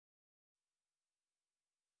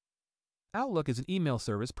Outlook is an email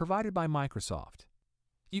service provided by Microsoft.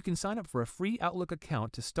 You can sign up for a free Outlook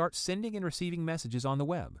account to start sending and receiving messages on the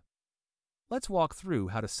web. Let's walk through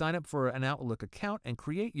how to sign up for an Outlook account and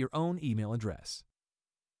create your own email address.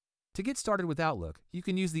 To get started with Outlook, you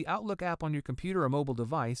can use the Outlook app on your computer or mobile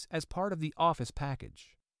device as part of the Office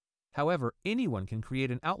package. However, anyone can create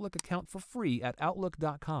an Outlook account for free at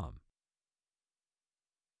Outlook.com.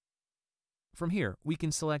 From here, we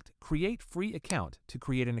can select Create Free Account to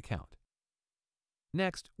create an account.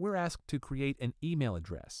 Next, we're asked to create an email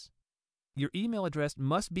address. Your email address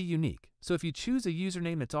must be unique, so if you choose a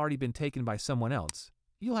username that's already been taken by someone else,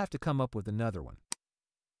 you'll have to come up with another one.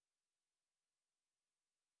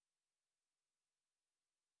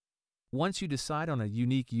 Once you decide on a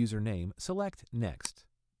unique username, select Next.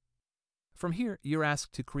 From here, you're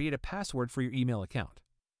asked to create a password for your email account.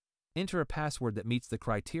 Enter a password that meets the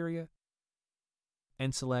criteria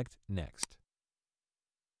and select Next.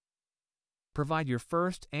 Provide your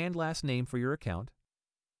first and last name for your account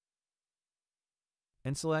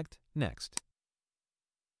and select Next.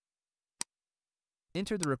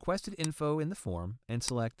 Enter the requested info in the form and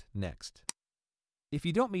select Next. If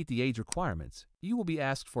you don't meet the age requirements, you will be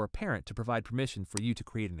asked for a parent to provide permission for you to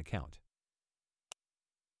create an account.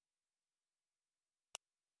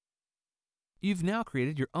 You've now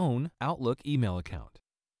created your own Outlook email account.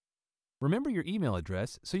 Remember your email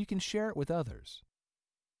address so you can share it with others.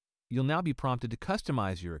 You'll now be prompted to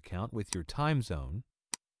customize your account with your time zone,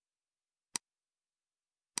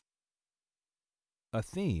 a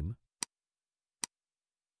theme,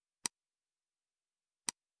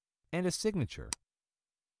 and a signature.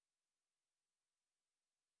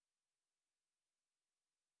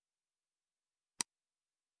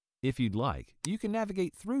 If you'd like, you can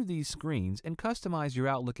navigate through these screens and customize your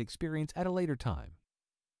Outlook experience at a later time.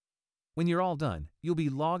 When you're all done, you'll be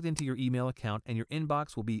logged into your email account and your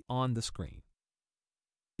inbox will be on the screen.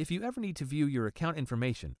 If you ever need to view your account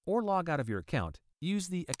information or log out of your account, use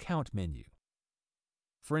the Account menu.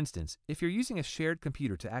 For instance, if you're using a shared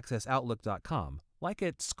computer to access Outlook.com, like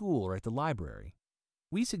at school or at the library,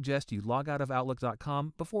 we suggest you log out of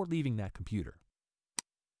Outlook.com before leaving that computer.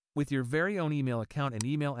 With your very own email account and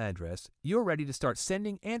email address, you're ready to start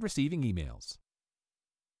sending and receiving emails.